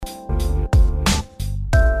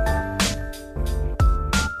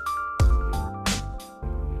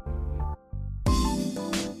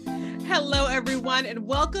everyone, and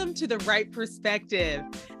welcome to the Wright Perspective.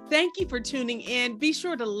 Thank you for tuning in. Be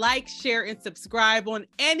sure to like, share, and subscribe on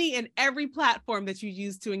any and every platform that you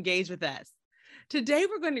use to engage with us. Today,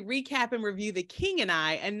 we're going to recap and review The King and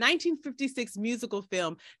I, a 1956 musical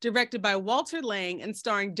film directed by Walter Lang and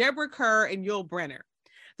starring Deborah Kerr and Brynner.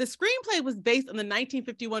 The screenplay was based on the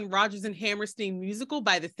 1951 Rodgers and Hammerstein musical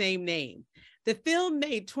by the same name. The film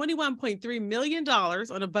made $21.3 million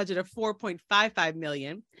on a budget of $4.55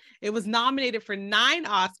 million. It was nominated for 9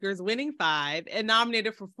 Oscars, winning 5, and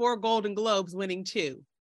nominated for 4 Golden Globes, winning 2.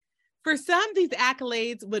 For some, these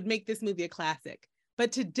accolades would make this movie a classic,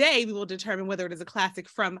 but today we will determine whether it is a classic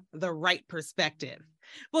from the Wright perspective.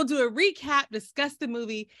 We'll do a recap, discuss the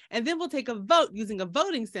movie, and then we'll take a vote using a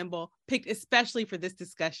voting symbol picked especially for this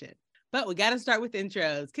discussion. But we got to start with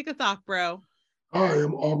intros. Kick us off, bro. Hi,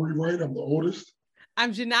 I'm Aubrey Wright. I'm the oldest.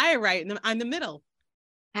 I'm Genia Wright, and I'm the middle.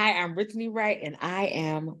 Hi, I'm Brittany Wright, and I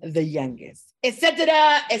am the youngest. Etc.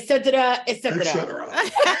 That was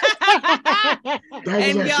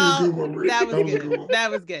actually a good one, Rick.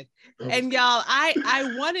 That was good. And y'all,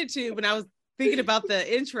 I wanted to, when I was thinking about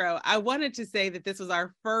the intro, I wanted to say that this was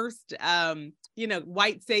our first,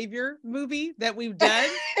 white savior movie that we've done,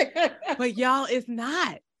 but y'all, it's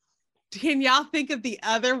not. Can y'all think of the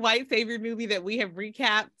other white savior movie that we have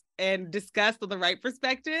recapped and discussed on the Wright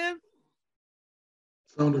perspective?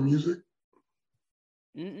 Sound of Music?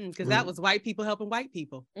 Because that was white people helping white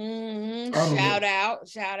people. Mm-hmm. Shout out,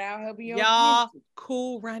 helping y'all.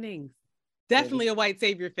 Cool Runnings. Definitely a white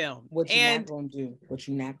savior film. What you're not gonna do?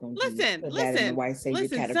 Listen.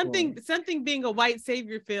 Something being a white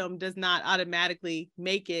savior film does not automatically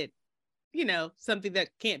make it, something that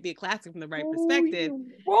can't be a classic from the Wright perspective.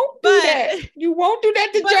 You won't do that. You won't do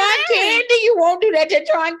that to John Candy. You won't do that to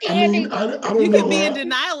John Candy. I don't you know can be in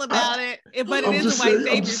denial about it, but it is a white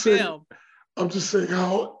savior film. I'm just saying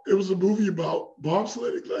how it was a movie about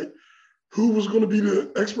bobsledding. Like, who was going to be the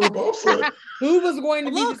expert bobsled? Who was going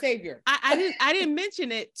to be the savior? I didn't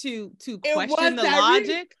mention it to question the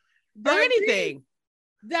logic or anything.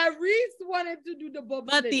 That Reese wanted to do the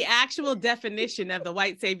bobsled. But the actual definition of the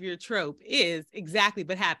white savior trope is exactly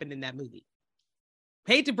what happened in that movie.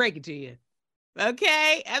 Hate to break it to you.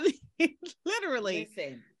 Okay? I mean, literally.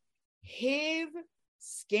 Listen, his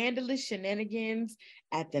scandalous shenanigans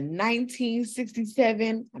at the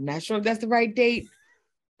 1967, I'm not sure if that's the right date,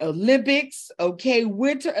 Olympics,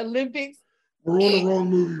 Winter Olympics. We're on the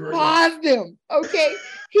wrong movie right now. Him, okay?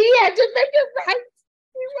 He had to make it right.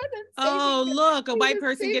 Oh, look, a white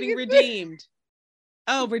person getting redeemed.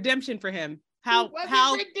 Oh, redemption for him. How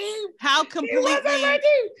completely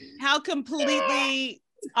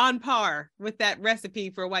on par with that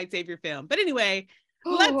recipe for a white savior film. But anyway,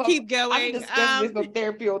 let's keep going. I'm discussing this on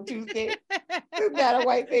therapy on Tuesday. It's not a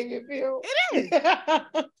white savior film. It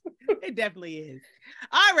is. It definitely is.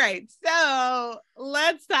 All right, so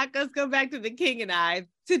let's go back to The King and I,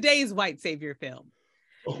 today's white savior film.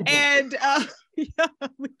 And we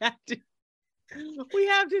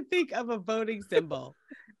have to think of a voting symbol.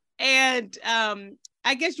 And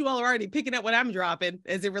I guess you all are already picking up what I'm dropping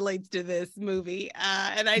as it relates to this movie.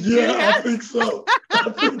 I think so.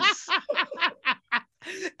 And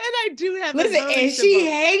I do have Listen, and symbol. She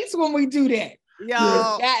hates when we do that.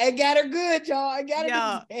 Y'all, it got her good, y'all. I got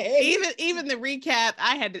her good. Even the recap,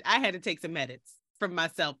 I had to take some edits from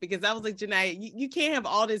myself because I was like, Janae, you can't have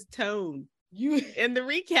all this tone in the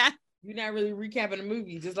recap. You're not really recapping the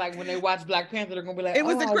movie. Just like when they watch Black Panther, they're gonna be like, it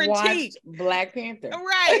was a critique. Black Panther.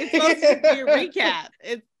 Right. It's supposed to be a recap.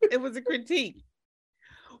 It was a critique.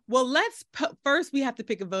 Well, first we have to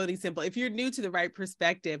pick a voting symbol. If you're new to the Wright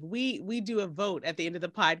perspective, we do a vote at the end of the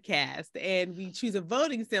podcast, and we choose a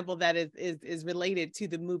voting symbol that is related to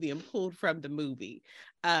the movie and pulled from the movie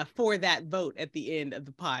for that vote at the end of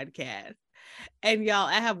the podcast. And y'all,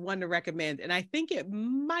 I have one to recommend, and I think it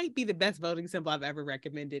might be the best voting symbol I've ever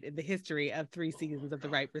recommended in the history of 3 seasons of the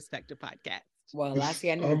Wright Perspective podcast. Well, I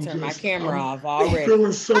see I need to turn my camera off already. I'm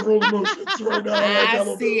feeling several emotions right now. I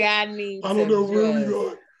don't know where we're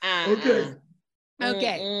going.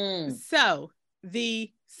 Okay. So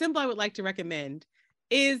the symbol I would like to recommend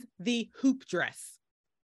is the hoop dress.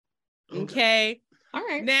 Okay. All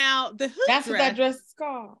right. Now the hoop That's dress. What that dress is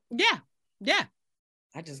called. Yeah.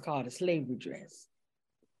 I just call it a slavery dress.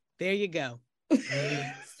 There you go.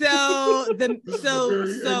 Bitter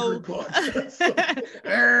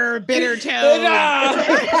tone.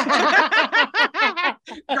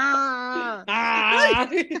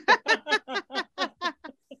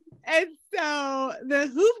 And so the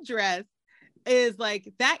hoop dress is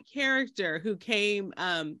like that character who came,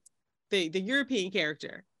 the European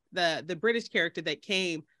character, the British character that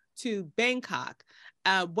came to Bangkok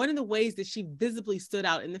one of the ways that she visibly stood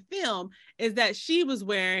out in the film is that she was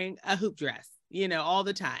wearing a hoop dress, you know, all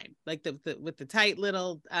the time, like with the tight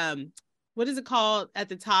little, what is it called at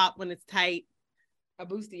the top when it's tight? A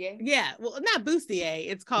bustier? Yeah, well, not bustier.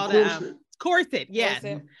 It's called corset. Corset. Yes,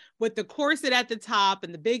 Corset. with the corset at the top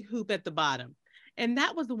and the big hoop at the bottom. And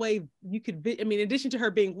that was the way you could be. I mean, in addition to her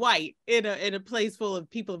being white in a place full of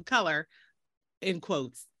people of color, in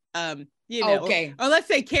quotes, you know, okay, or let's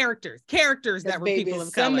say characters that were people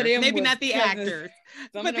of color. Maybe not the actors,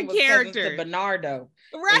 but the characters. The Bernardo,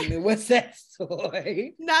 right? What's that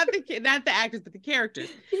story? Not the actors, but the characters.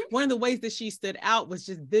 One of the ways that she stood out was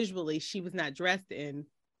just visually, she was not dressed in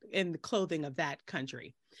the clothing of that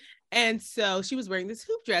country. And so she was wearing this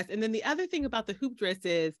hoop dress. And then the other thing about the hoop dress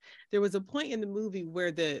is there was a point in the movie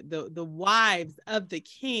where the wives of the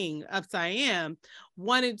king of Siam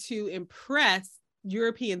wanted to impress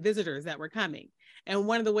European visitors that were coming. And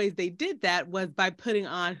one of the ways they did that was by putting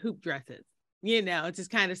on hoop dresses. You know, it's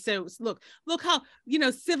just kind of, so look how, you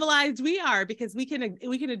know, civilized we are, because we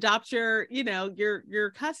can adopt your, you know,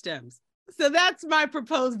 your customs. So that's my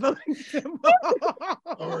proposed voting symbol.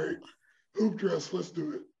 All right. Hoop dress, let's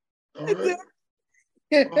do it. All right.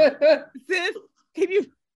 Sis, can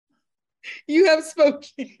you have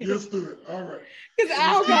spoken. Let's do it. All right. Because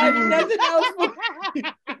I don't have nothing else.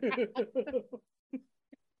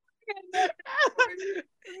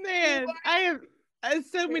 Man, I have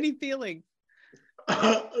so many feelings.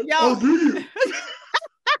 Oh, do you?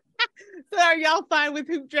 So are y'all fine with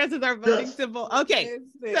hoop dresses our voting symbol? Okay.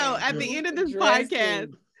 So at the end of this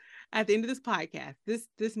podcast,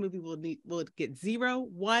 this movie will get 0,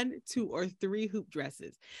 1, 2, or 3 hoop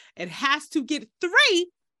dresses. It has to get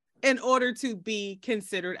 3 in order to be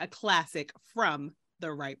considered a classic from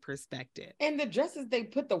the Wright perspective. And the dresses they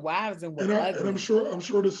put the wives in were ugly. And I'm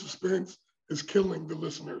sure the suspense is killing the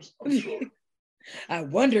listeners. I'm sure. I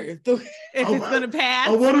wonder if it's gonna pass.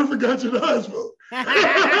 I wonder if it got your eyes vote.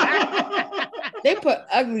 They put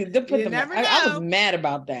ugly. They put them. I was mad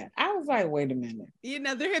about that. I was like, wait a minute. You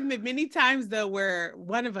know, there have been many times though where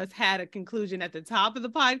one of us had a conclusion at the top of the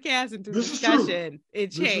podcast, and through discussion, it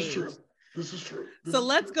changed. This is true. So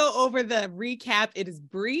let's go over the recap. It is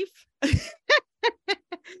brief.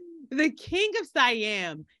 The king of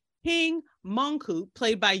Siam, King Mongkut,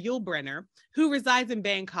 played by Brynner, who resides in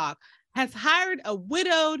Bangkok, has hired a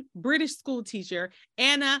widowed British school teacher,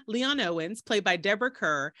 Anna Leon Owens, played by Deborah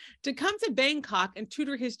Kerr, to come to Bangkok and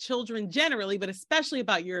tutor his children generally, but especially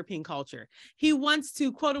about European culture. He wants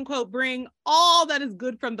to, quote unquote, bring all that is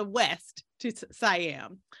good from the West to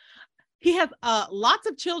Siam. He has lots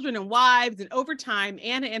of children and wives, and over time,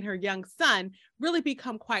 Anna and her young son really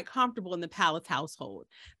become quite comfortable in the palace household.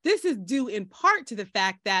 This is due in part to the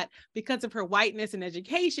fact that because of her whiteness and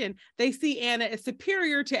education, they see Anna as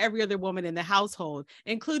superior to every other woman in the household,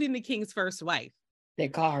 including the king's first wife. They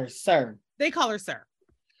call her sir.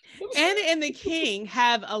 Anna and the king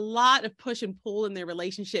have a lot of push and pull in their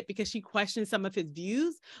relationship because she questions some of his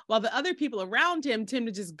views, while the other people around him tend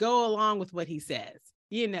to just go along with what he says.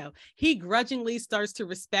 You know, he grudgingly starts to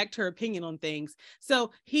respect her opinion on things.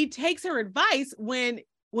 So he takes her advice when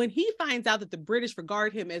he finds out that the British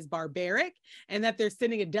regard him as barbaric and that they're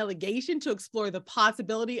sending a delegation to explore the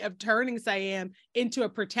possibility of turning Siam into a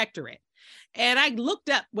protectorate. And I looked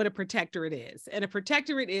up what a protectorate is. And a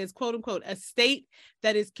protectorate is, quote unquote, a state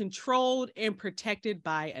that is controlled and protected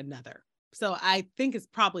by another. So I think it's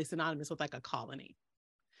probably synonymous with like a colony.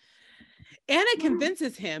 Anna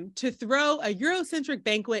convinces him to throw a Eurocentric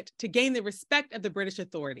banquet to gain the respect of the British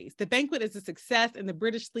authorities. The banquet is a success, and the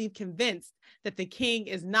British leave convinced that the king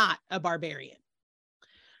is not a barbarian.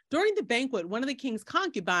 During the banquet, one of the king's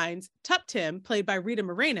concubines, Tuptim, played by Rita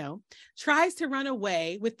Moreno, tries to run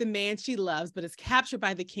away with the man she loves, but is captured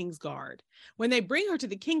by the king's guard. When they bring her to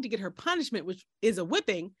the king to get her punishment, which is a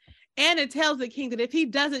whipping, Anna tells the king that if he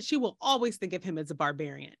does it, she will always think of him as a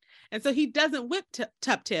barbarian. And so he doesn't whip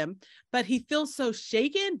Tuptim, but he feels so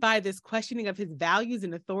shaken by this questioning of his values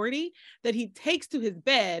and authority that he takes to his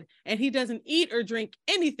bed, and he doesn't eat or drink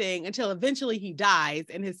anything until eventually he dies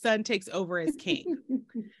and his son takes over as king.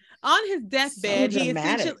 On his deathbed,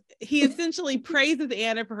 he essentially praises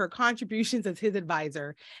Anna for her contributions as his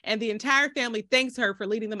advisor, and the entire family thanks her for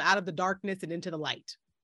leading them out of the darkness and into the light.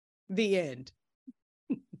 The end.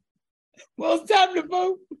 Well, it's time to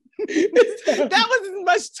vote. That was as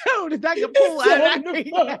much tone as I could pull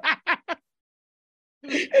out.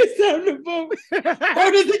 It's time to vote.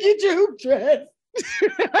 How does it get your hoop dress?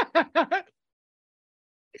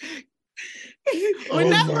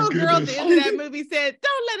 When that little girl at the end of that movie said,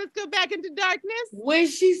 "Don't let us go back into darkness." When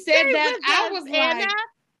she said that, I was like,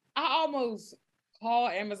 I almost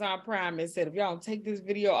called Amazon Prime and said, if y'all don't take this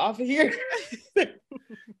video off of here.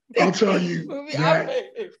 I'll tell you that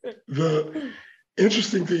the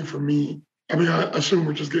interesting thing for me, I mean, I assume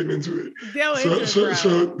we're just getting into it.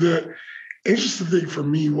 So the interesting thing for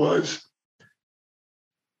me was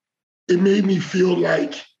it made me feel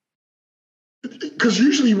like, because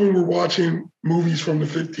usually when we're watching movies from the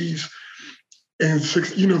 50s and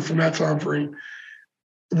 60s, you know, from that time frame,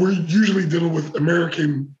 we're usually dealing with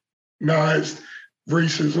Americanized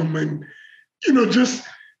racism and, you know, just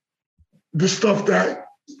the stuff that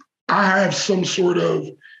I have some sort of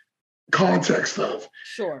context of.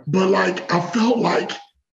 Sure. But like, I felt like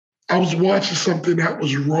I was watching something that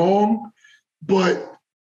was wrong, and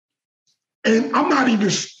I'm not even,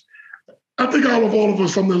 I think out of all of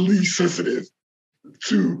us, I'm the least sensitive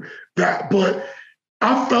to that, but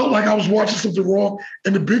I felt like I was watching something wrong.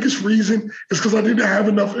 And the biggest reason is because I didn't have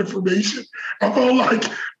enough information. I felt like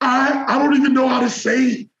I don't even know how to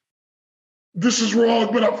say this is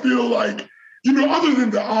wrong, but I feel like, you know, other than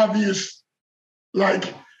the obvious,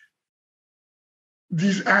 like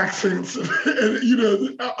these accents, and, you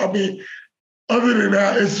know, I mean, other than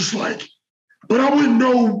that, it's just like, but I wouldn't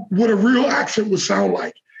know what a real accent would sound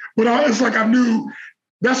like. But it's like I knew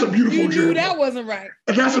that's a beautiful example. You knew that wasn't right.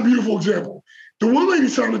 And that's a beautiful example. The one lady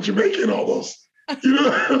sounded Jamaican almost, you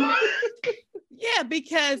know? Yeah,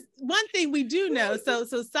 because one thing we do know, so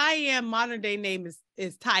Siam modern day name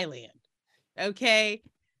is Thailand, okay?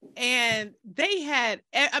 And they had,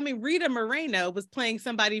 I mean, Rita Moreno was playing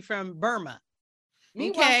somebody from Burma.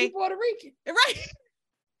 Meanwhile, she's Puerto Rican. Right.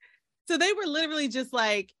 So they were literally just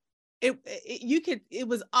like, it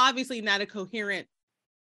was obviously not a coherent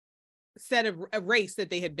set of a race that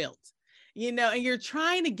they had built, you know, and you're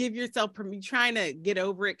trying to give yourself, you're trying to get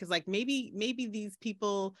over it. Cause like maybe these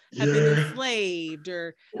people have been enslaved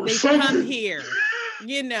or they come here,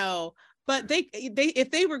 you know, but they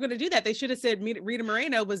if they were going to do that, they should have said Rita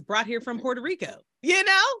Moreno was brought here from Puerto Rico, you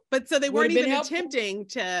know, but so they weren't even attempting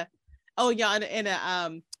to,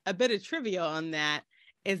 and a bit of trivia on that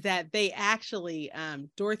is that they actually,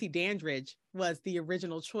 Dorothy Dandridge was the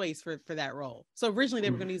original choice for that role. So originally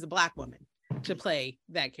they were going to use a Black woman to play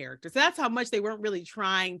that character. So that's how much they weren't really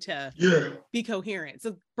trying to be coherent.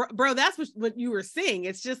 So bro, that's what you were seeing.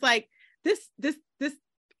 It's just like, this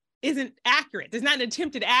isn't accurate. There's not an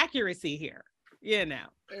attempted accuracy here, you know.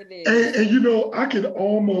 It is. And you know, I could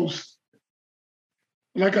almost,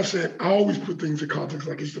 like I said, I always put things in context,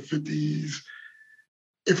 like it's the 50s.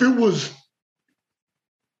 If it was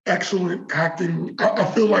excellent acting, I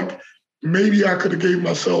feel like maybe I could have gave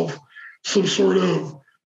myself some sort of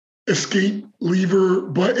escape lever,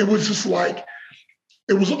 but it was just like,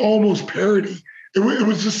 it was almost parody. It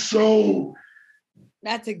was just so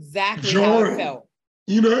That's exactly jarring. How it felt.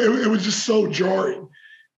 You know, it was just so jarring.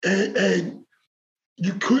 And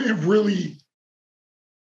you couldn't really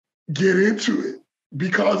get into it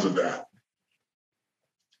because of that.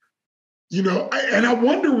 You know, and I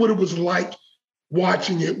wonder what it was like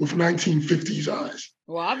watching it with 1950s eyes.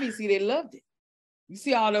 Well, obviously they loved it. You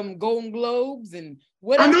see all them Golden Globes and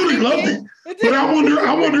what I know they loved it, but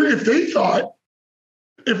I wonder if they thought,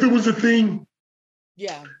 if it was a thing,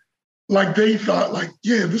 like they thought, like,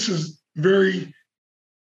 yeah, this is very,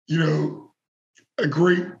 you know, a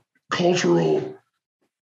great cultural,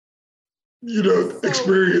 you know,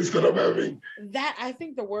 experience that I'm having. That, I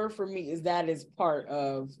think the word for me is that is part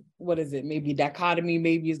of, what is it? Maybe dichotomy,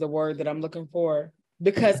 maybe is the word that I'm looking for.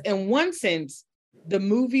 Because in one sense, the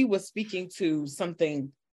movie was speaking to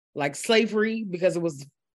something like slavery, because it was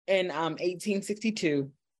in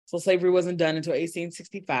 1862. So slavery wasn't done until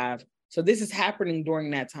 1865. So this is happening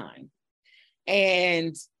during that time.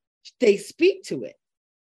 And they speak to it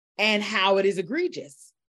and how it is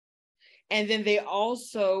egregious. And then they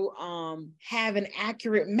also have an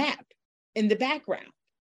accurate map in the background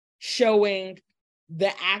showing the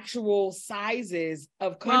actual sizes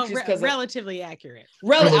of countries. Well, relatively accurate.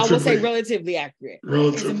 I will say relatively accurate.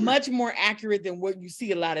 Relatively. It's much more accurate than what you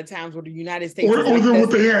see a lot of times with the United States. Or than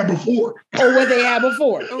what they had before. Or what they had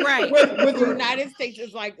before. Right. With the United States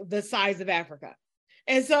is like the size of Africa.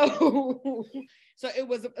 And so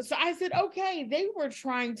I said, okay, they were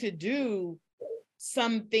trying to do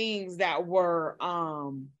some things that were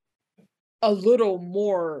a little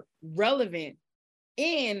more relevant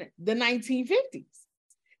in the 1950s.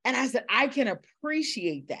 And I said, I can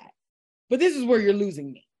appreciate that. But this is where you're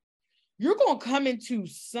losing me. You're going to come into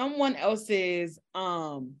someone else's,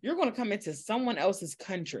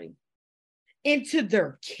 country, into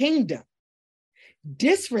their kingdom,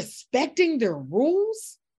 disrespecting their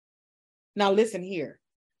rules. Now listen here.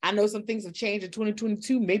 I know some things have changed in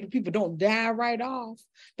 2022. Maybe people don't die right off.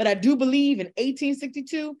 But I do believe in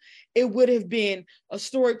 1862, it would have been a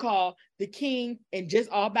story called The King and Just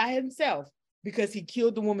All by Himself, because he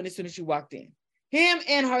killed the woman as soon as she walked in. Him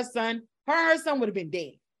and her son, her son would have been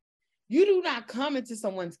dead. You do not come into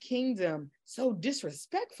someone's kingdom so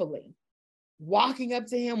disrespectfully, walking up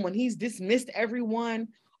to him when he's dismissed everyone,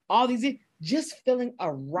 all these, just feeling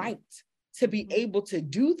a right to be able to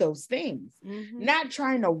do those things, not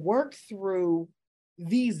trying to work through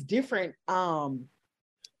these different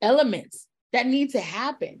elements that need to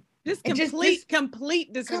happen. Just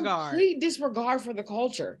complete disregard. Complete disregard for the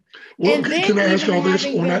culture. Well, And then can I ask y'all this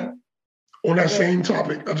on that Go same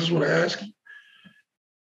topic? I just want to ask you,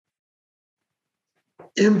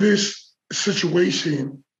 in this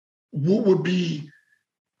situation, what would be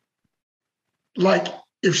like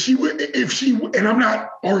if she, and I'm not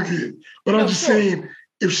arguing, but I'm just saying,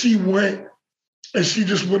 if she went and she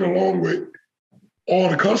just went along with all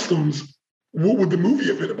the customs, what would the movie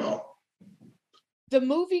have been about? The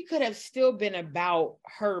movie could have still been about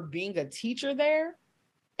her being a teacher there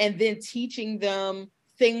and then teaching them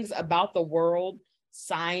things about the world,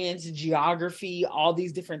 science, geography, all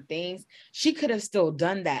these different things. She could have still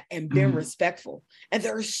done that and been respectful. And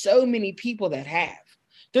there are so many people that have.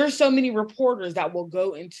 There are so many reporters that will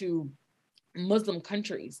go into Muslim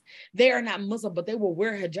countries. They are not Muslim, but they will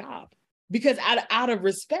wear hijab because out of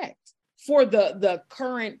respect for the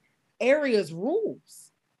current area's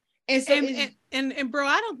rules. And so and bro,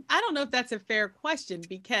 I don't know if that's a fair question,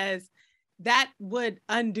 because that would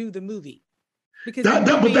undo the movie. Because but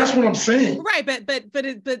that's what I'm saying. Right,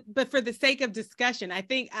 but for the sake of discussion, I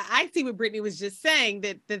think I see what Brittany was just saying,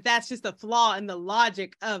 that's just a flaw in the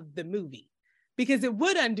logic of the movie. Because it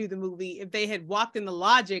would undo the movie if they had walked in the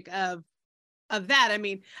logic of that. I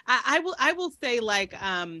mean, I will say, like,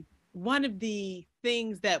 one of the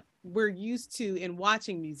things that we're used to in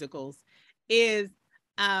watching musicals is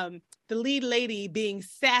the lead lady being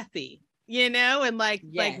sassy, and like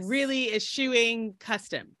really eschewing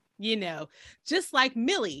custom, just like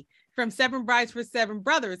Millie from Seven Brides for Seven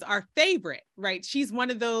Brothers, our favorite, right? She's one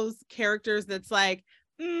of those characters that's like,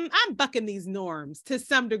 I'm bucking these norms to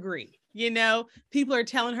some degree. People are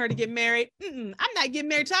telling her to get married. I'm not getting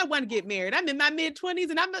married till I want to get married. I'm in my mid-20s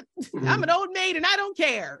and I'm an old maid and I don't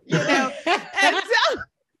care,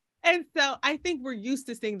 and so I think we're used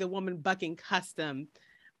to seeing the woman bucking custom,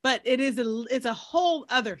 but it's a whole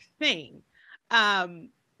other thing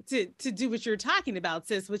to do what you're talking about,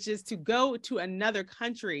 sis, which is to go to another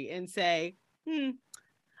country and say,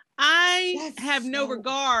 I have no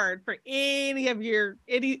regard for any of your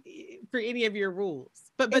rules.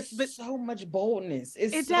 But so much boldness.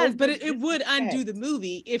 It does, but it would undo the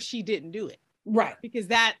movie if she didn't do it. Right. Because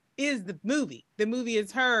that is the movie. The movie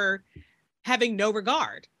is her having no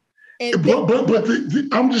regard. But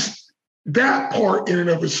I'm just, that part in and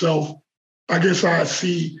of itself, I guess I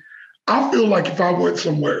feel like if I went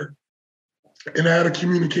somewhere and I had a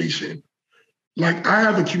communication, like I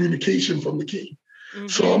have a communication from the king.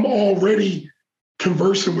 So I'm already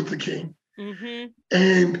conversing with the king.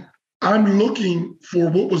 And I'm looking for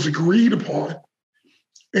what was agreed upon.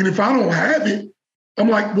 And if I don't have it, I'm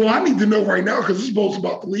like, well, I need to know right now because this boat's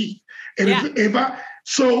about to leave. And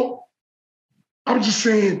so I'm just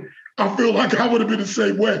saying, I feel like I would have been the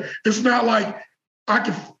same way. It's not like I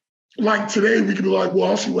could, like today, we could be like, well,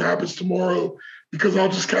 I'll see what happens tomorrow because I'll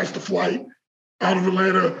just catch the flight out of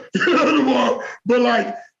Atlanta, tomorrow. But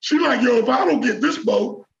like, she's like, yo, if I don't get this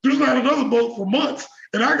boat, there's not another boat for months.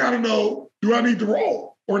 And I got to know, do I need to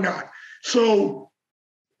roll or not? So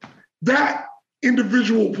that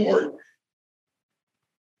individual part,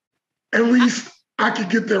 at least I could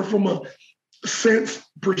get there from a sense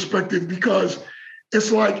perspective, because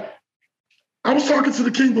it's like, I was talking to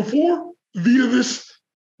the king before via this.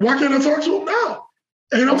 Why can't I talk to him now?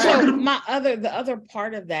 And I'm talking to the other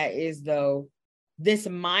part of that is, though, this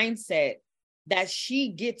mindset that she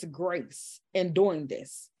gets grace in doing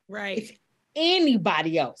this. Right. If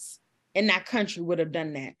anybody else in that country would have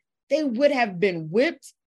done that, they would have been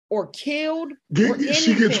whipped or killed.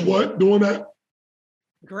 She gets what doing that?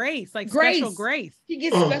 Grace, like special grace. She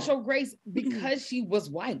gets special grace because she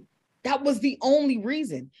was white. That was the only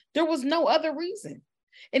reason. There was no other reason.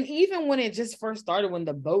 And even when it just first started, when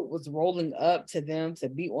the boat was rolling up to them to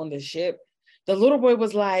be on the ship, the little boy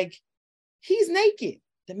was like, he's naked.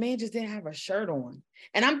 The man just didn't have a shirt on.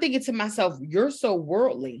 And I'm thinking to myself, you're so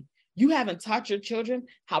worldly. You haven't taught your children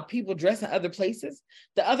how people dress in other places.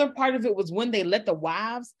 The other part of it was when they let the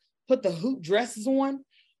wives put the hoop dresses on.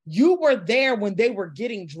 You were there when they were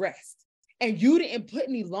getting dressed and you didn't put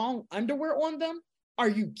any long underwear on them. Are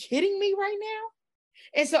you kidding me right now?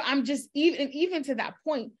 And so I'm just even to that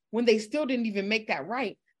point, when they still didn't even make that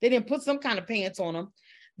right, they didn't put some kind of pants on them.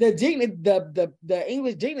 The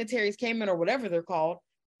English dignitaries came in, or whatever they're called,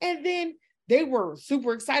 and then they were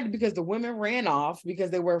super excited because the women ran off because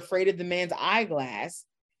they were afraid of the man's eyeglass,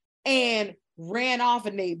 and ran off,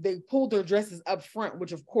 and they pulled their dresses up front,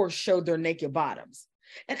 which of course showed their naked bottoms.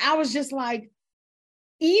 And I was just like,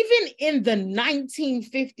 even in the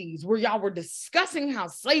 1950s, where y'all were discussing how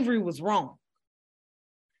slavery was wrong,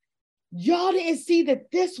 y'all didn't see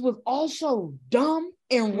that this was also dumb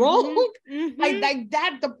and wrong. Mm-hmm. Like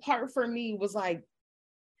that, the part for me was like,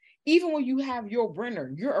 even when you have your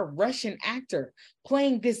Brynner, you're a Russian actor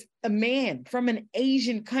playing a man from an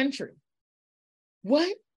Asian country.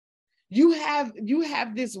 What? You have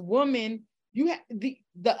this woman, you have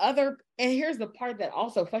the other, and here's the part that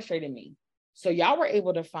also frustrated me. So y'all were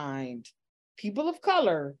able to find people of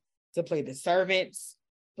color to play the servants,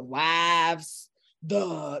 the wives,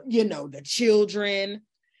 the children.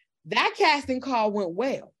 That casting call went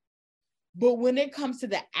well. But when it comes to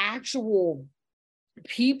the actual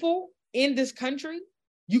people in this country,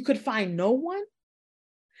 you could find no one.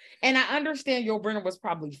 And I understand Yul Brynner was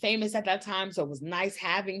probably famous at that time, so it was nice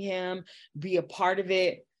having him be a part of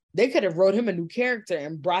it. They could have wrote him a new character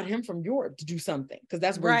and brought him from Europe to do something, because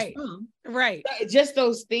that's where he's from. Right. So just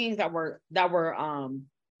those things that's where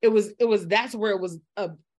it was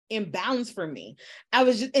a imbalance for me. I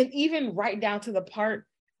was just, and even right down to the part,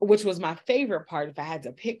 which was my favorite part, if I had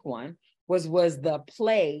to pick one, was the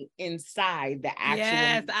play inside the actual.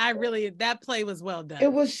 Yes, that play was well done.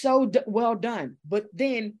 It was so well done. But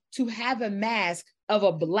then to have a mask of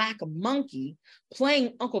a black monkey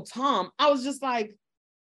playing Uncle Tom, I was just like,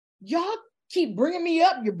 y'all keep bringing me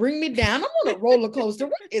up, you bring me down. I'm on a roller coaster.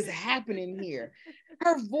 What is happening here?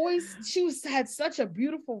 Her voice, had such a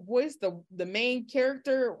beautiful voice. The main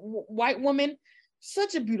character, white woman,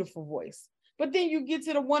 such a beautiful voice. But then you get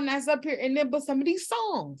to the one that's up here, and then but some of these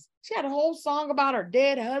songs, she had a whole song about her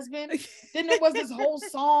dead husband. Then there was this whole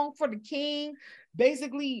song for the king,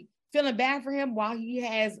 basically feeling bad for him while he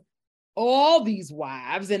has all these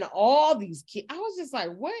wives and all these kids. I was just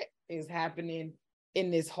like, what is happening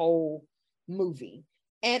in this whole movie?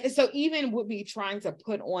 And so even with me trying to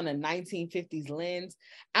put on a 1950s lens,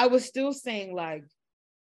 I was still saying, like,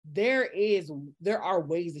 there are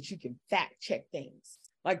ways that you can fact check things.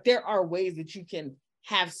 Like, there are ways that you can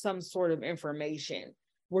have some sort of information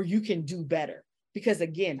where you can do better. Because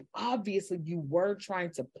again, obviously you were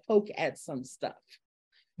trying to poke at some stuff,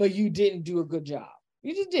 but you didn't do a good job.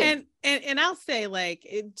 You just did. And I'll say, like,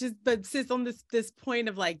 it just, but since on this point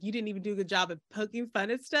of like, you didn't even do a good job at poking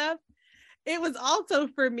fun at stuff, it was also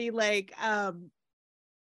for me, like,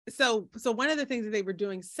 so one of the things that they were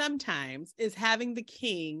doing sometimes is having the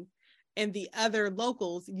king and the other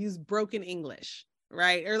locals use broken English.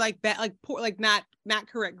 Right. Or like that, like poor, like not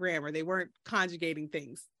correct grammar. They weren't conjugating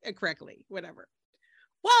things correctly, whatever.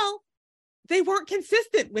 Well, they weren't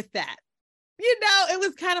consistent with that. It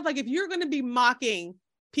was kind of like, if you're going to be mocking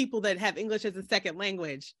people that have English as a second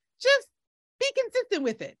language, just be consistent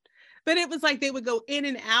with it. But it was like they would go in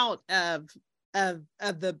and out of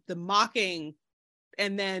the mocking.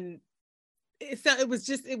 And then so it was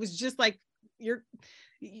just like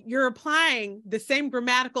you're applying the same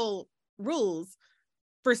grammatical rules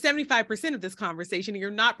for 75% of this conversation, and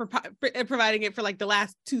you're not providing it for like the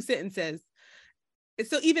last two sentences.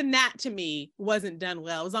 So even that to me wasn't done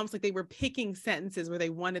well. It was almost like they were picking sentences where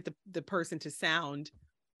they wanted the person to sound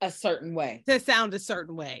a certain way. So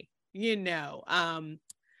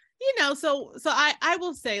I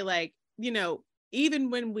will say, like,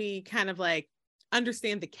 even when we kind of like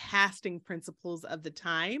understand the casting principles of the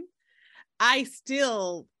time, I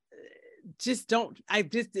still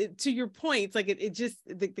to your points, like it just,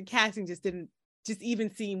 the casting just didn't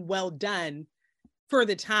even seem well done for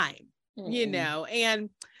the time, and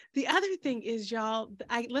the other thing is, y'all,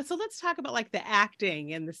 let's talk about like the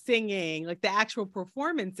acting and the singing, like the actual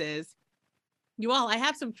performances. You all, I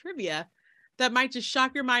have some trivia that might just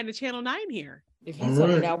shock your mind to Channel 9 here. If you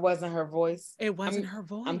told me that wasn't her voice. It wasn't her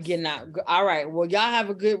voice. I'm getting out. All right. Well, y'all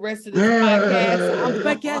have a good rest of this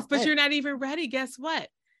podcast. But you're not even ready. Guess what?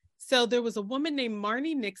 So there was a woman named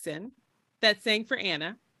Marnie Nixon that sang for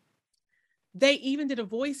Anna. They even did a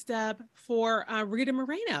voice dub for Rita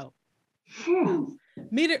Moreno.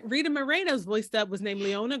 Rita Moreno's voice dub was named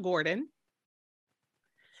Leona Gordon.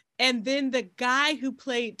 And then the guy who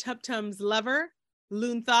played Tup Tum's lover,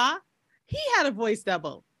 Loon Thaw, he had a voice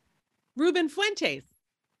double, Ruben Fuentes.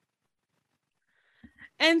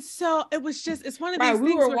 And so it was just, it's one of these things.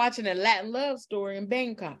 We were watching a Latin love story in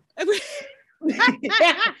Bangkok.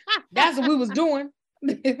 That's what we was doing.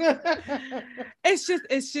 It's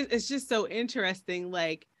just so interesting.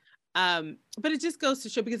 Like, but it just goes to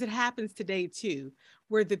show, because it happens today too,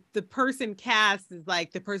 where the person cast is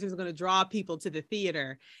like the person who's going to draw people to the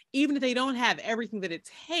theater, even if they don't have everything that it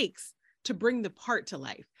takes to bring the part to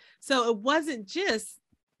life. So it wasn't just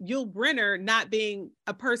Brynner not being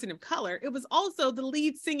a person of color. It was also the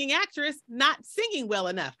lead singing actress not singing well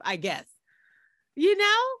enough, I guess. You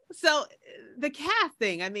know, so the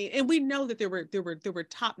casting, I mean, and we know that there were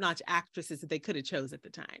top-notch actresses that they could have chose at the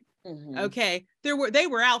time. Mm-hmm. Okay, they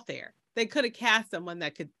were out there. They could have cast someone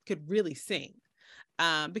that could really sing.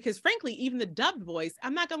 Because frankly, even the dubbed voice,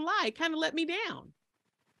 I'm not gonna lie, kind of let me down.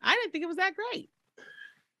 I didn't think it was that great.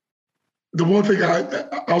 The one thing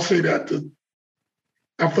I'll say that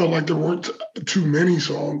I felt like there weren't too many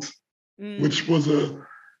songs, which was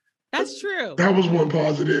that's true. That was one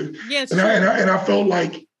positive. Yes, and I felt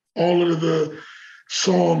like all of the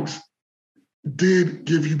songs did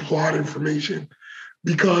give you plot information,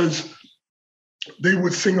 because they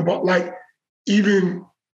would sing about, like, even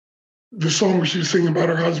the song where she was singing about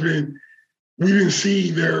her husband, we didn't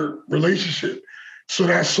see their relationship. So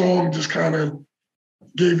that song just kind of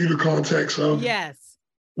gave you the context of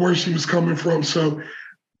where she was coming from. So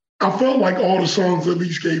I felt like all the songs at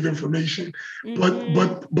least gave information,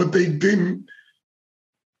 but they didn't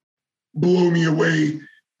blow me away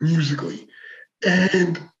musically.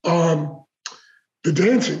 And the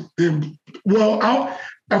dancing,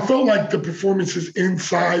 I felt like the performances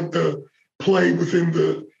inside the play within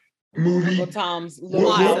the movie Uncle Tom's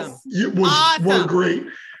were great.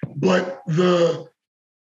 But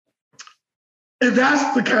and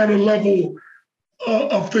that's the kind of level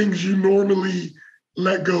of things you normally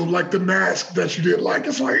let go, like the mask that you didn't like.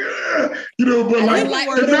 It's like, you know, but like,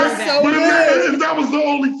 if that was the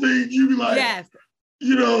only thing, you'd be like,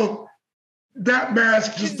 you know, that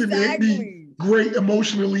mask just didn't hit me great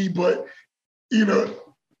emotionally, but, you know,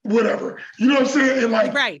 whatever. You know what I'm saying? And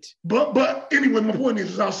like, right. But anyway, my point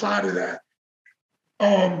is outside of that,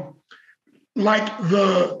 like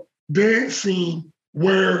the dance scene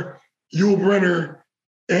where Brynner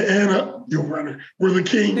and Anna, were the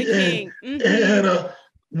king, and Anna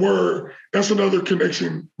were, that's another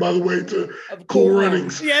connection, by the way, to Cool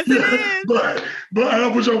Runnings. Yes, it is. But I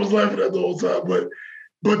wish I was laughing at the whole time.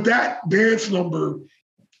 But that dance number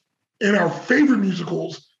in our favorite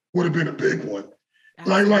musicals would have been a big one.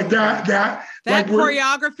 Like that like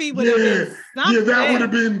choreography would have been something. Yeah, that would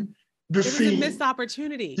have been the scene. It was a missed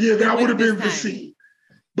opportunity. Yeah, that would have been the scene.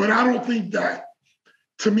 But I don't think that,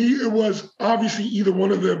 to me, it was obviously either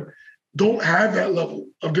one of them don't have that level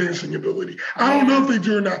of dancing ability. I don't know if they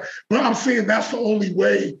do or not, but I'm saying that's the only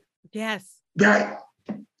way that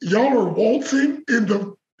y'all are waltzing in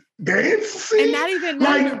the dance scene. And not even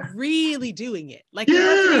really doing it. Like, it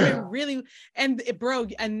wasn't even really, and bro,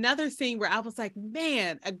 another scene where I was like,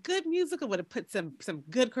 man, a good musical would have put some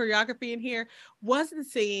good choreography in here, was the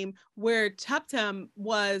scene where Tum Tum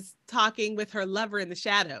was talking with her lover in the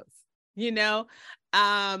shadows, you know?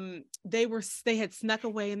 They had snuck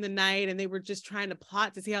away in the night, and they were just trying to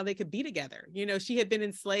plot to see how they could be together. You know, she had been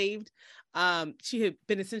enslaved. She had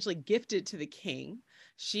been essentially gifted to the king.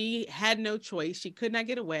 She had no choice. She could not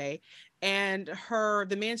get away. And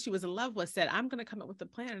the man she was in love with said, I'm going to come up with a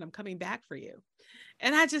plan, and I'm coming back for you.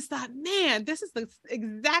 And I just thought, man, this is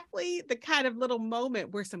exactly the kind of little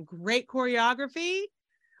moment where some great choreography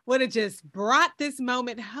would have just brought this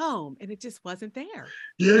moment home, and it just wasn't there.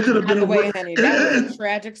 Yeah, it could have been a way, honey. That was a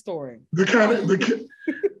tragic story. Sis,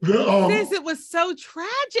 it was so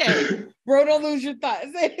tragic. Bro, don't lose your thoughts.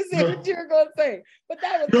 Say what you were going to say. But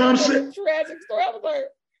that was a tragic story. I was like,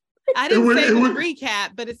 I didn't say the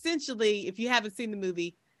recap, but essentially, if you haven't seen the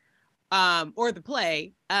movie or the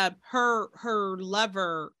play, her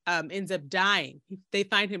lover ends up dying. They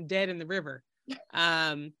find him dead in the river.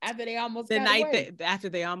 After they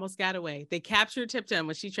almost got away. They captured Tum Tum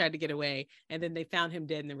when she tried to get away, and then they found him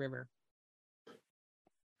dead in the river.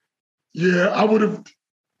 Yeah, I would have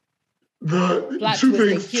two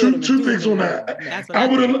things on that.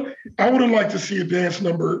 I would have liked to see a dance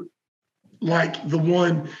number like the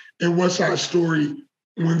one in West Side Story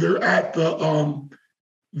when they're at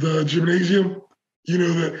the gymnasium. You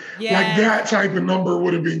know, like that type of number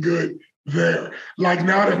would have been good there. Like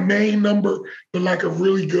not a main number, but like a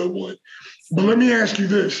really good one. But let me ask you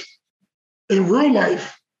this. In real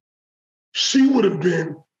life, she would have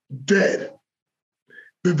been dead.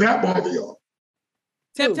 Did that bother y'all?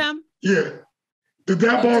 Tum Tum? Yeah. Did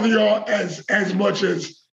that bother y'all as much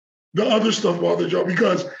as the other stuff bothered y'all?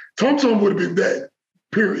 Because Tum Tum would have been dead,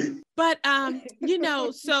 period. But, you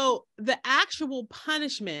know, so the actual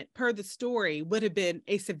punishment per the story would have been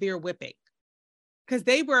a severe whipping. because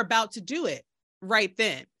they were about to do it right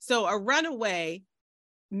then. So a runaway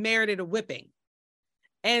merited a whipping.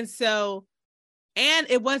 And so, and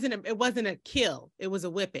it wasn't a kill, it was a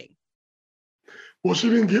whipping. Well, she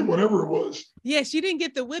didn't get whatever it was. Yeah, she didn't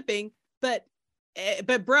get the whipping, but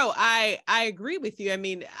bro, I agree with you. I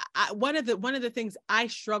mean, one of the things I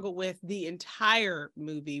struggled with the entire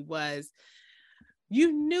movie was,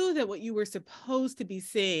 you knew that what you were supposed to be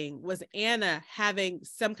seeing was Anna having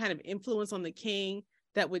some kind of influence on the king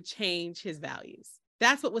that would change his values.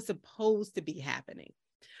 That's what was supposed to be happening,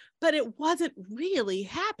 but it wasn't really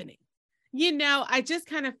happening. You know, I just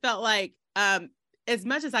kind of felt like, as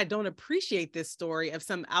much as I don't appreciate this story of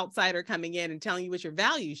some outsider coming in and telling you what your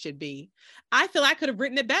values should be, I feel I could have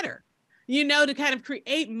written it better, you know, to kind of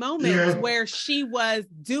create moments where she was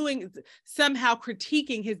somehow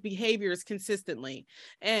critiquing his behaviors consistently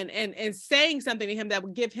and saying something to him that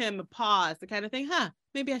would give him a pause, the kind of thing,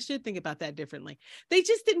 maybe I should think about that differently. They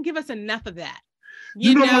just didn't give us enough of that.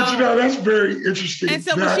 You know what, that's very interesting. And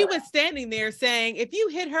so when she was standing there saying, if you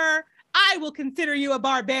hit her, I will consider you a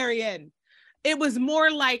barbarian. It was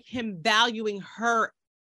more like him valuing her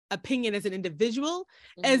opinion as an individual,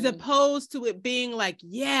 as opposed to it being like,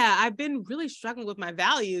 yeah, I've been really struggling with my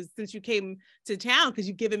values since you came to town because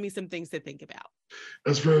you've given me some things to think about.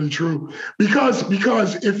 That's very true. Because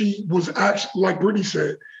if he was actually, like Brittany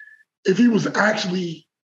said, if he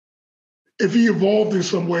evolved in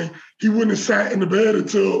some way, he wouldn't have sat in the bed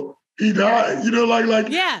until he died. You know,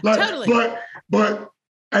 totally. But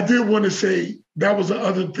I did want to say that was the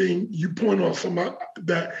other thing you point on, something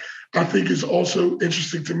that I think is also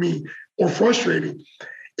interesting to me or frustrating,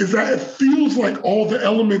 is that it feels like all the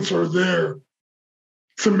elements are there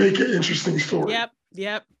to make an interesting story.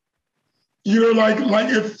 Yep. You know, like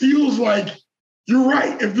it feels like you're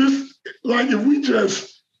right. If we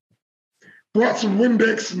just brought some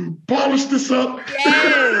Windex and polished this up.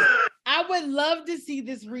 Yes. I would love to see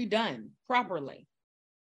this redone properly.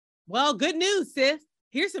 Well, good news, sis.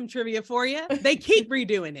 Here's some trivia for you. They keep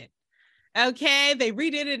redoing it. Okay, they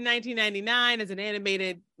redid it in 1999 as an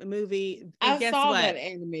animated movie. I saw that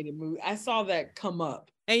animated movie. I saw that come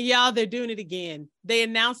up. And y'all, they're doing it again. They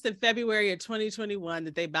announced in February of 2021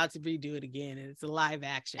 that they're about to redo it again, and it's a live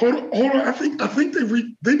action. Hold on. I think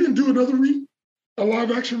they didn't do a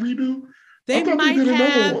live action redo. They might have.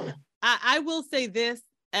 Another one. I will say this: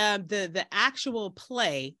 the actual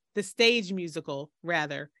play, the stage musical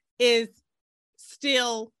rather, is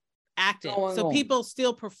still active. People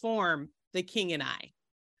still perform The King and I,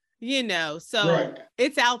 you know, so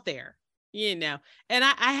It's out there, you know. And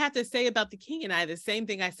I have to say about The King and I, the same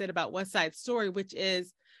thing I said about West Side Story, which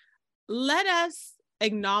is, let us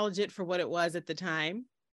acknowledge it for what it was at the time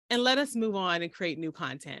and let us move on and create new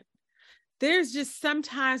content. There's just some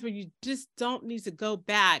times where you just don't need to go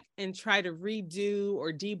back and try to redo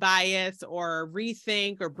or debias or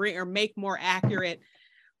rethink or make more accurate.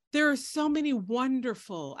 There are so many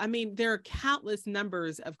wonderful, there are countless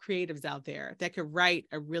numbers of creatives out there that could write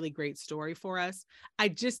a really great story for us. I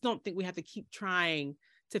just don't think we have to keep trying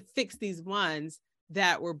to fix these ones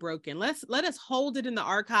that were broken. Let us hold it in the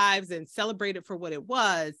archives and celebrate it for what it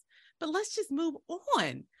was, but let's just move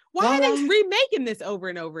on. Why are they remaking this over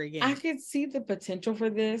and over again? I could see the potential for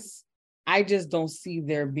this. I just don't see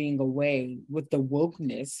there being a way with the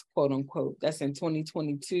wokeness, quote unquote, that's in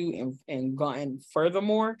 2022 and gone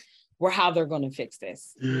furthermore, where how they're going to fix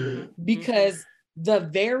this. Yeah. Because the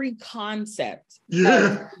very concept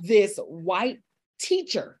of this white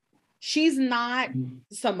teacher, she's not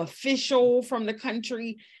some official from the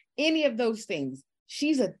country, any of those things.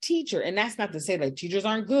 She's a teacher. And that's not to say that teachers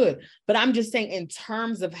aren't good, but I'm just saying in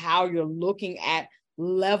terms of how you're looking at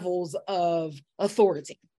levels of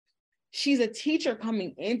authority. She's a teacher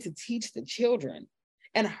coming in to teach the children,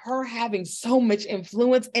 and her having so much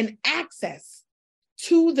influence and access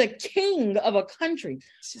to the king of a country.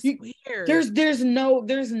 It's just weird. There's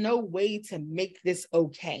no way to make this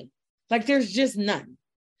okay. Like there's just none.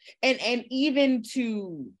 And even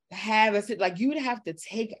to have you would have to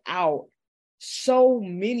take out so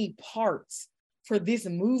many parts for this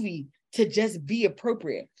movie to just be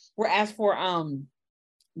appropriate. Whereas for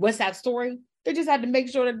West Side Story, they just had to make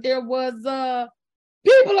sure that there was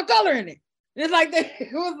people of color in it. It's like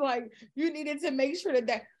it was like you needed to make sure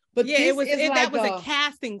that. But yeah, that was a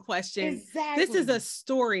casting question. Exactly. This is a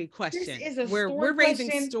story question. This is a where story we're raising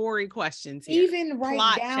question. Story questions here. Even right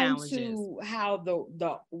Plot down challenges. to how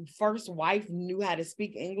the first wife knew how to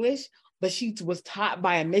speak English, but she was taught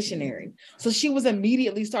by a missionary. So she was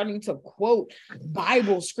immediately starting to quote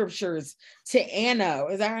Bible scriptures to Anna,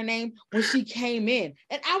 is that her name? When she came in.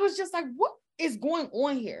 And I was just like, what is going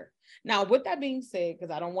on here? Now, with that being said,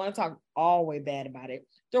 because I don't want to talk all the way bad about it,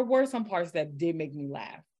 there were some parts that did make me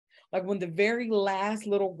laugh. Like when the very last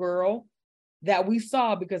little girl that we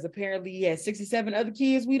saw, because apparently he had 67 other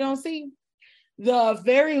kids we don't see, the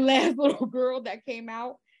very last little girl that came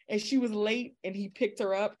out and she was late and he picked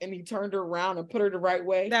her up and he turned her around and put her the right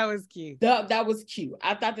way. That was cute. That was cute.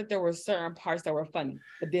 I thought that there were certain parts that were funny,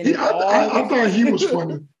 but then I thought he was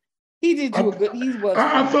funny. He did do a good. He was.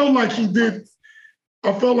 I felt like he did.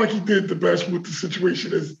 I felt like he did the best with the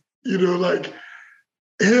situation. As you know, like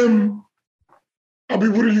him. I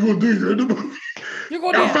mean, what are you gonna do? You're in the movie.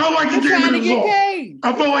 I felt like he gave it his all.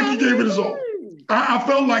 I felt like he gave it his all. I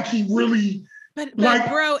felt like he really. But like,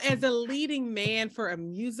 bro, as a leading man for a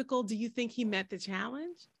musical, do you think he met the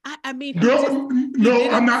challenge? I mean, he didn't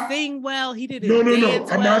I'm not sing well. He didn't. No.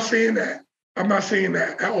 I'm not saying that. I'm not saying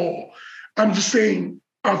that at all. I'm just saying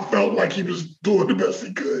I felt like he was doing the best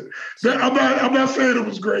he could. I'm not saying it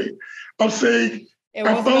was great. I'm saying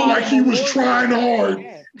I felt like he was trying hard,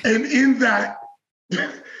 and in that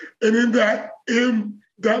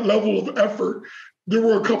level of effort, there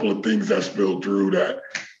were a couple of things that spilled through that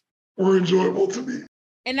were enjoyable to me.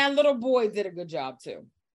 And that little boy did a good job too.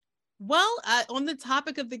 Well, on the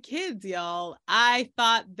topic of the kids, y'all, I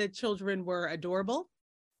thought the children were adorable.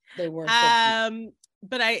 They were. So cute.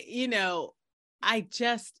 But I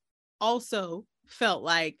just also felt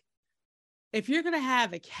like if you're going to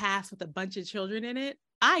have a cast with a bunch of children in it,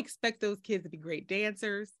 I expect those kids to be great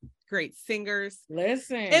dancers, great singers.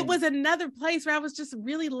 Listen, it was another place where I was just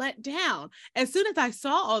really let down. As soon as I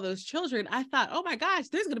saw all those children, I thought, oh my gosh,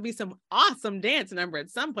 there's going to be some awesome dance number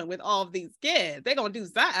at some point with all of these kids. They're going to do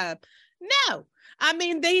something. No, I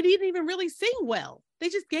mean, they didn't even really sing well. They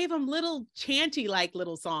just gave them little chanty like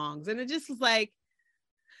little songs. And it just was like,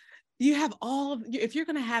 you have if you're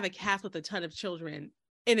going to have a cast with a ton of children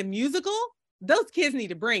in a musical, those kids need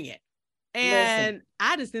to bring it. And listen,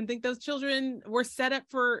 I just didn't think those children were set up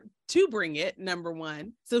to bring it, number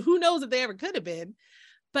one. So who knows if they ever could have been,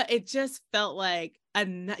 but it just felt like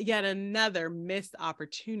yet another missed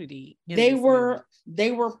opportunity. They were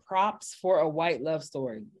props for a white love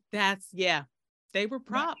story. They were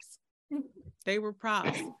props. They were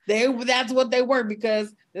props. That's what they were,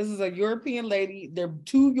 because this is a European lady. They're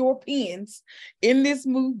two Europeans in this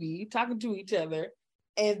movie talking to each other,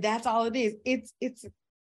 and that's all it is.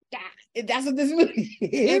 That's what this movie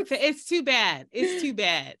is. It's too bad. It's too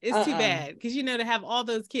bad. It's too bad, because to have all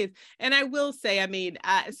those kids. And I will say, I mean,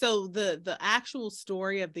 so the actual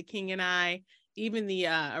story of The King and I, even the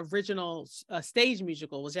original stage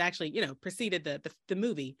musical, which actually preceded the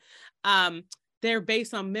movie. They're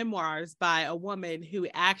based on memoirs by a woman who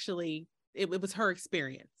actually it was her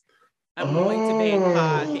experience of going to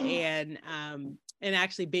Bangkok and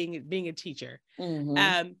actually being a teacher.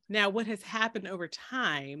 Mm-hmm. Now, what has happened over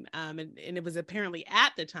time, and it was apparently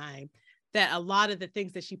at the time that a lot of the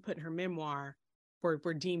things that she put in her memoir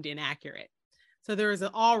were deemed inaccurate. So there was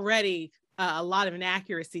already a lot of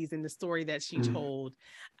inaccuracies in the story that she told.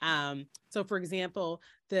 So, for example,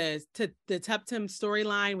 the Tuptim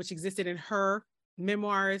storyline, which existed in her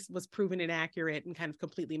memoirs, was proven inaccurate and kind of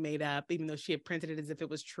completely made up, even though she had printed it as if it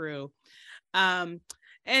was true.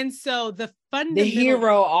 And so the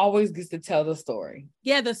hero always gets to tell the story.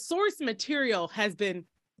 Yeah, the source material has been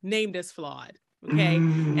named as flawed. Okay.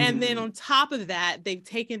 And then on top of that, they've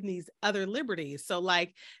taken these other liberties. So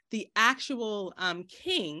like the actual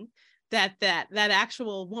king, that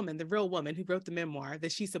actual woman, the real woman who wrote the memoir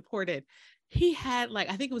that she supported, he had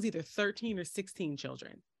I think it was either 13 or 16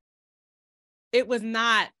 children. It was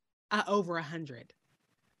not over 100.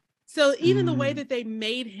 So even the way that they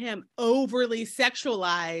made him overly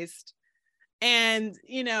sexualized and,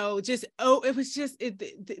 it was just,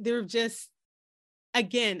 there were just,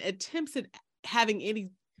 again, attempts at having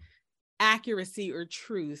any accuracy or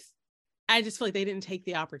truth. I just feel like they didn't take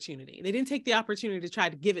the opportunity. They didn't take the opportunity to try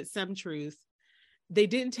to give it some truth. They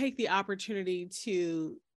didn't take the opportunity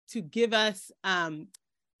to give us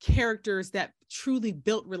characters that truly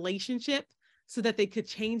built relationship so that they could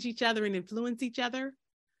change each other and influence each other.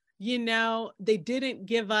 They didn't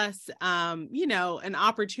give us, an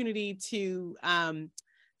opportunity to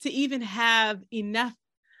even have enough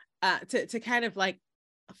to kind of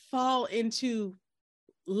fall into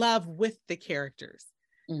love with the characters.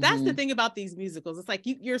 Mm-hmm. That's the thing about these musicals. It's like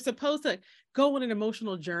you're supposed to go on an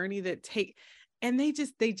emotional journey and they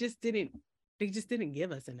just didn't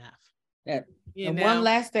give us enough. Yeah. And one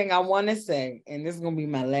last thing I want to say, and this is going to be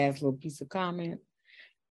my last little piece of comment,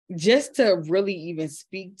 just to really even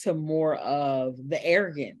speak to more of the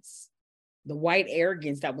arrogance, the white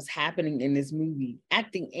arrogance that was happening in this movie.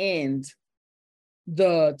 At the end,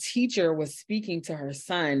 the teacher was speaking to her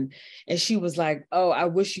son, and she was like, oh, I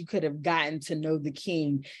wish you could have gotten to know the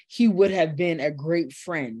king. He would have been a great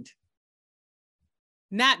friend.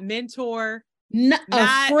 Not mentor, Not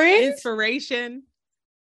a friend? Inspiration.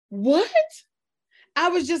 What? I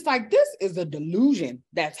was just like, this is a delusion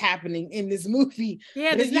that's happening in this movie.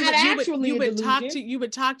 Yeah, but it's not actually a delusion. You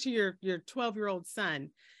would talk to your 12-year-old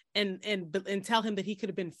son and tell him that he could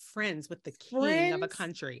have been friends with the king of a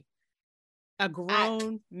country, a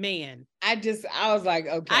grown man. I was like,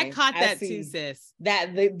 okay, I caught that too, sis.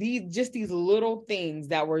 That these little things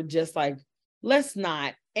that were just like, let's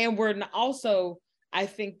not. And we're also, I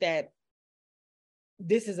think that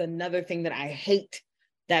this is another thing that I hate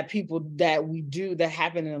that people that we do that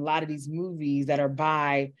happen in a lot of these movies that are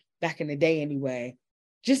back in the day anyway,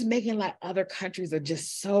 just making like other countries are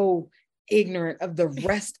just so ignorant of the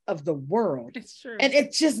rest of the world. It's true. And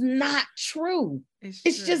it's just not true.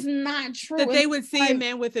 It's just not true. That they would see a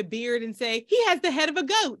man with a beard and say, he has the head of a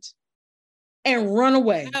goat. And run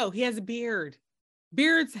away. No, he has a beard.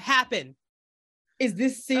 Beards happen. Is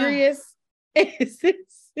this serious? Is this?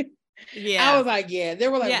 Yeah. I was like, yeah. They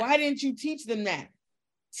were like, why didn't you teach them that?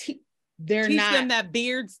 Teach them that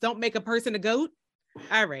beards don't make a person a goat.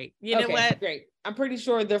 All right. You know what? Great. I'm pretty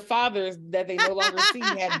sure their fathers that they no longer see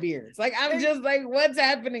had beards. Like, I'm just like, what's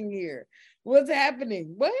happening here? What's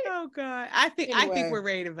happening? What? Oh God. I think we're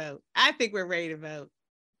ready to vote.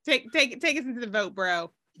 Take us into the vote,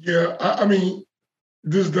 bro. Yeah, I mean,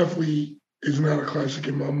 this definitely is not a classic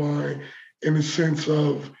in my mind in the sense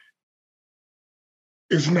of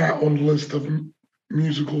it's not on the list of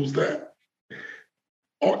musicals that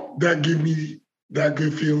give me that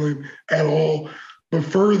good feeling at all. But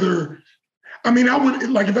further, I mean, I would,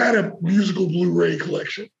 like, if I had a musical Blu-ray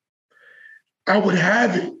collection, I would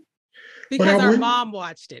have it. Because our mom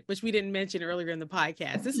watched it, which we didn't mention earlier in the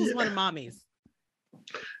podcast. This was one of mommy's.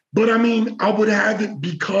 But I mean, I would have it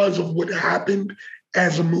because of what happened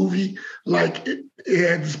as a movie. Like, it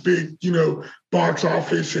had this big, box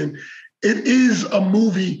office, and it is a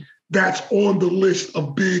movie that's on the list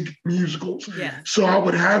of big musicals. Yeah. So I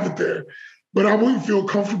would have it there, but I wouldn't feel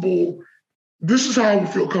comfortable. This is how I would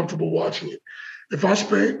feel comfortable watching it. If I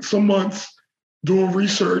spent some months doing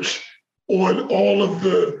research on all of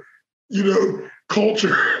the,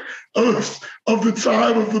 culture of the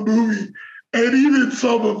time of the movie, and even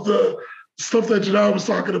some of the stuff that Janai was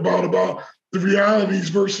talking about the realities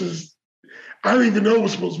versus, I didn't even know it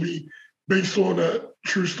was supposed to be based on a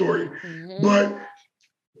true story. Mm-hmm. But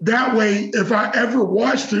that way, if I ever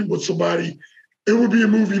watched it with somebody, it would be a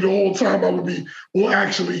movie the whole time. I would be, well,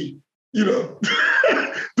 actually,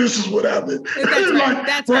 this is what happened.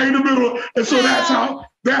 That's right. In the middle. And so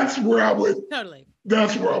that's where I would. Totally.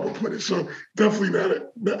 That's where I would put it. So definitely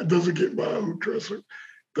that doesn't get my hoop dresser.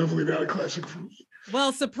 Definitely not a classic for me.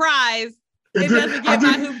 Well, surprise. It doesn't get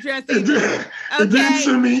my hoop dresser. It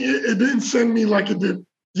didn't send me like it did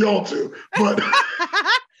y'all too. But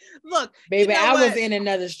look, baby, I was in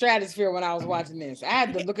another stratosphere when I was watching this. I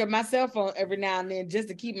had to look at my cell phone every now and then just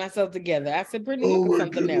to keep myself together. I said, Brittany, look at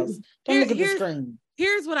something else. Don't look at the screen.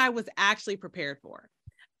 Here's what I was actually prepared for.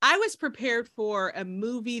 I was prepared for a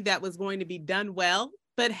movie that was going to be done well,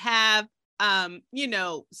 but have,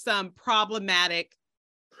 some problematic,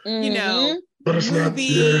 but it's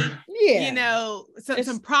movie,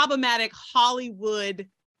 some problematic Hollywood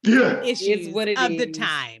issues of the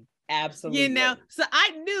time. Absolutely. So I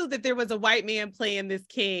knew that there was a white man playing this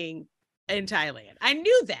king in Thailand. I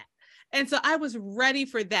knew that. And so I was ready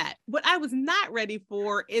for that. What I was not ready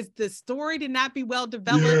for is the story to not be well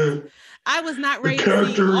developed. Yeah. I was not ready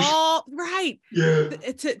to see all right. Yeah.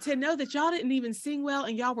 To know that y'all didn't even sing well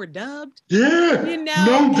and y'all were dubbed. Yeah.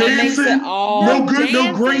 No dancing.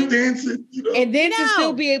 No great dancing. And then to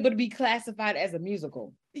still be able to be classified as a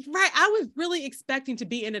musical. Right. I was really expecting to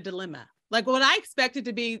be in a dilemma. Like, what I expected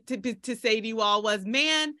to be to say to you all was,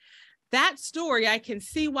 man, that story, I can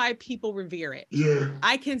see why people revere it. Yeah.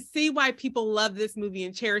 I can see why people love this movie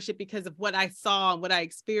and cherish it because of what I saw and what I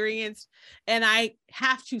experienced. And I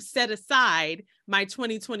have to set aside my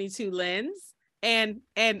 2022 lens and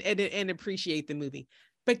appreciate the movie.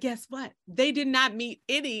 But guess what? They did not meet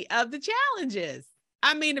any of the challenges.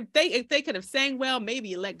 I mean, if they could have sang well, maybe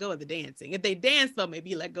you let go of the dancing. If they danced well, maybe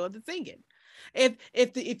you let go of the singing. If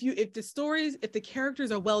the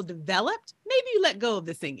characters are well developed, maybe you let go of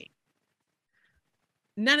the singing.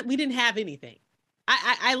 We didn't have anything.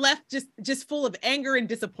 I left just full of anger and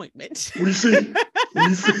disappointment. We see.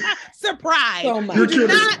 Surprise. So much. You did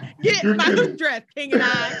not get my hoop dress, King and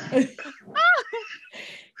I.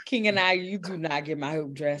 King and I, you do not get my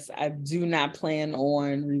hoop dress. I do not plan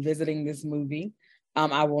on revisiting this movie.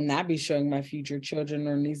 I will not be showing my future children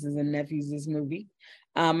or nieces and nephews this movie.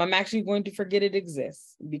 I'm actually going to forget it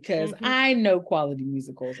exists because I know quality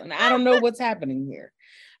musicals and I don't know what's happening here.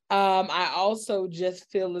 I also just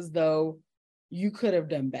feel as though you could have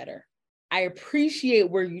done better. I appreciate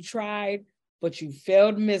where you tried, but you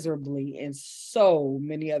failed miserably in so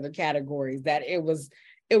many other categories that it was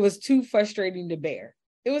too frustrating to bear.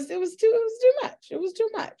 It was too much. It was too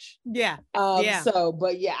much. Yeah. So,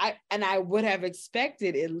 but yeah, I would have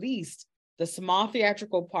expected at least the small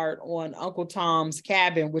theatrical part on Uncle Tom's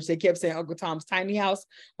Cabin, which they kept saying Uncle Tom's Tiny House,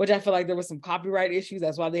 which I feel like there was some copyright issues.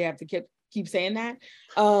 That's why they have to keep saying that.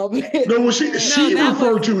 No, she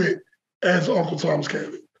referred to it as Uncle Tom's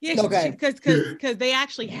Cabin. Yeah, okay. Because they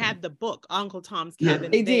actually had the book Uncle Tom's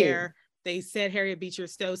Cabin they there. did. They said Harriet Beecher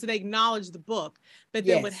Stowe, so they acknowledged the book. But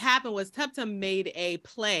then what happened was Tum Tum made a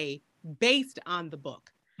play based on the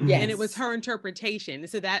book, and it was her interpretation,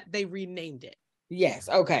 so that they renamed it. Yes,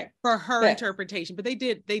 okay, for her interpretation, but they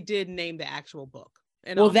did name the actual book.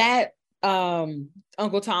 And that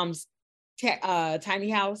Uncle Tom's Tiny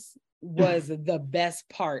House was the best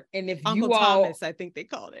part, and if Uncle you all, Thomas, I think they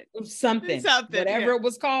called it something whatever it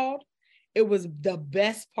was called. It was the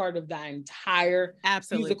best part of the entire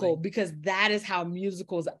musical because that is how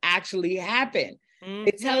musicals actually happen.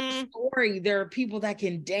 They tell a story. There are people that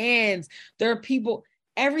can dance. There are people,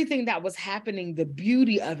 everything that was happening, the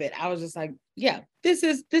beauty of it. I was just like, yeah, this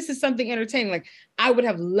is something entertaining. Like I would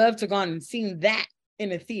have loved to gone and seen that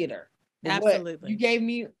in a theater. But absolutely. What you gave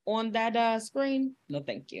me on that screen, no,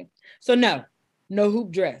 thank you. So no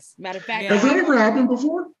hoop dress. Matter of fact, has that ever happened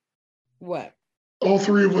before? What? All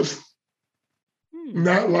three of us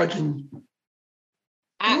not liking.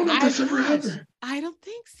 I don't know if that's ever happened. I don't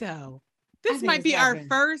think so. This might be our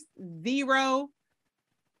first zero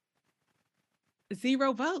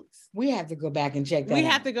votes. We have to go back and check that. We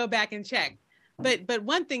have to go back and check. But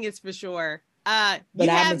one thing is for sure. But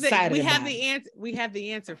I'm excited. We have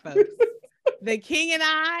the answer, folks. The King and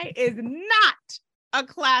I is not a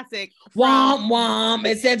classic. Womp womp,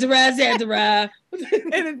 etc.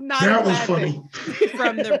 It is not. That was funny.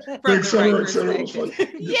 From the etc. was funny.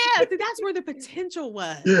 Yeah, that's where the potential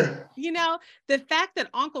was. Yeah. You know, the fact that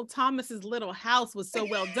Uncle Thomas's little house was so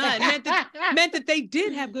well done meant that they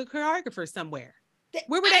did have good choreographers somewhere.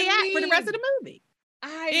 Where were they at for the rest of the movie?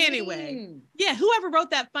 Yeah, whoever wrote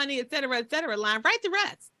that funny, etc. line, write the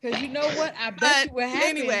rest. Because you know what? I bet you what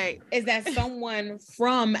happened is that someone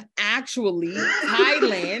from actually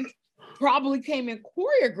Thailand probably came and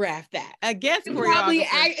choreographed that. I guess probably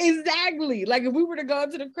exactly. Like if we were to go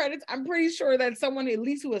into the credits, I'm pretty sure that someone at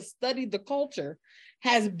least who has studied the culture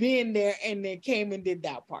has been there and then came and did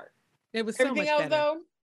that part. It was so much better. Though.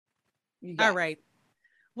 All right.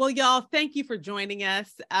 Well, y'all, thank you for joining us.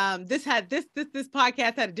 This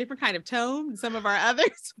podcast had a different kind of tone than some of our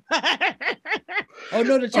others. Oh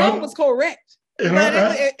no, the tone was correct. It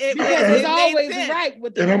was always right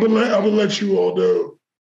with the. And I'm gonna let you all know,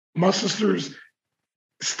 my sisters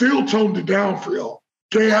still toned it down for y'all.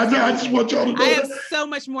 Okay, I just want y'all to know. I have so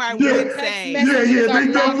much more I would say. Yeah, they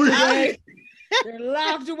definitely. They're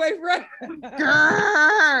locked away from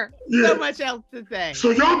so much else to say.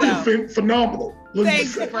 So y'all been phenomenal.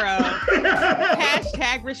 Thanks, bro.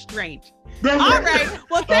 Hashtag restraint. All right.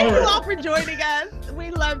 Well, thank you all for joining us.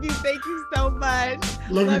 We love you. Thank you so much.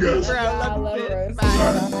 Love you guys. Bro. Love you, bro.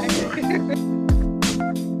 Bye.